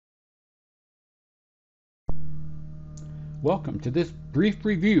Welcome to this brief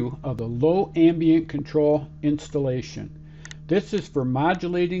review of the low ambient control installation. This is for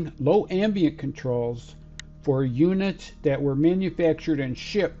modulating low ambient controls for units that were manufactured and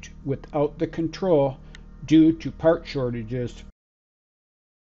shipped without the control due to part shortages.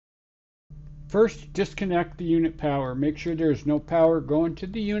 First, disconnect the unit power. Make sure there's no power going to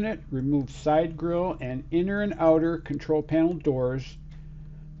the unit. Remove side grill and inner and outer control panel doors.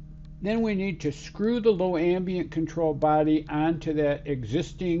 Then we need to screw the low ambient control body onto that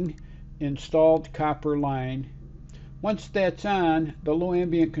existing installed copper line. Once that's on, the low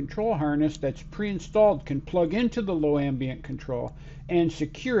ambient control harness that's pre-installed can plug into the low ambient control and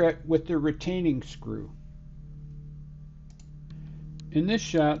secure it with the retaining screw. In this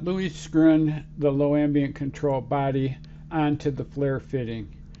shot, Louis is screwing the low ambient control body onto the flare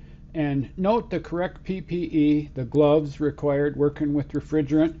fitting. And note the correct PPE, the gloves required working with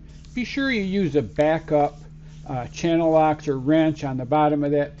refrigerant. Be sure you use a backup channel locks or wrench on the bottom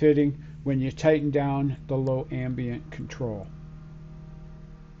of that fitting when you tighten down the low ambient control.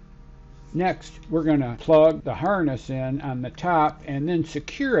 Next, we're going to plug the harness in on the top and then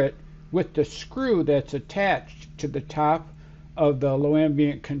secure it with the screw that's attached to the top of the low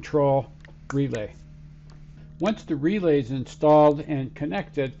ambient control relay. Once the relay is installed and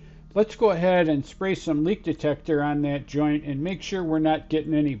connected, let's go ahead and spray some leak detector on that joint and make sure we're not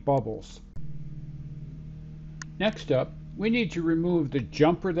getting any bubbles. Next up, we need to remove the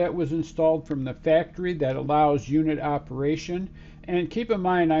jumper that was installed from the factory that allows unit operation. And keep in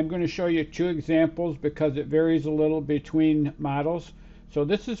mind, I'm going to show you two examples because it varies a little between models. So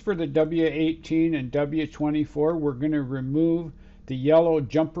this is for the W18 and W24. We're going to remove the yellow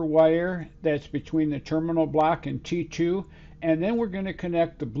jumper wire that's between the terminal block and T2. And then we're going to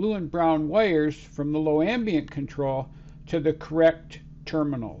connect the blue and brown wires from the low ambient control to the correct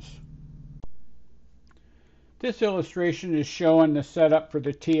terminals. This illustration is showing the setup for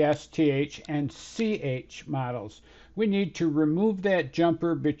the TS, TH, and CH models. We need to remove that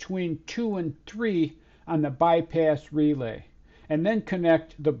jumper between 2 and 3 on the bypass relay, and then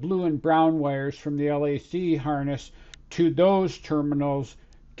connect the blue and brown wires from the LAC harness to those terminals,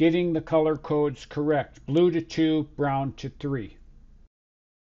 getting the color codes correct, blue to 2, brown to 3.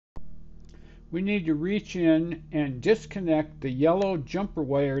 We need to reach in and disconnect the yellow jumper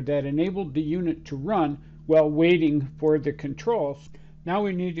wire that enabled the unit to run while waiting for the controls. Now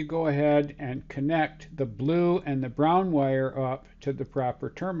we need to go ahead and connect the blue and the brown wire up to the proper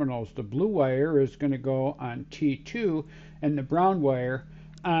terminals. The blue wire is going to go on T2 and the brown wire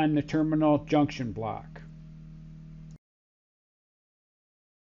on the terminal junction block.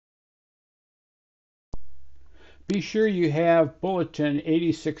 Be sure you have bulletin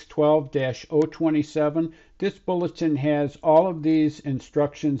 8612-027. This bulletin has all of these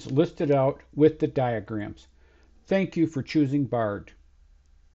instructions listed out with the diagrams. Thank you for choosing BARD.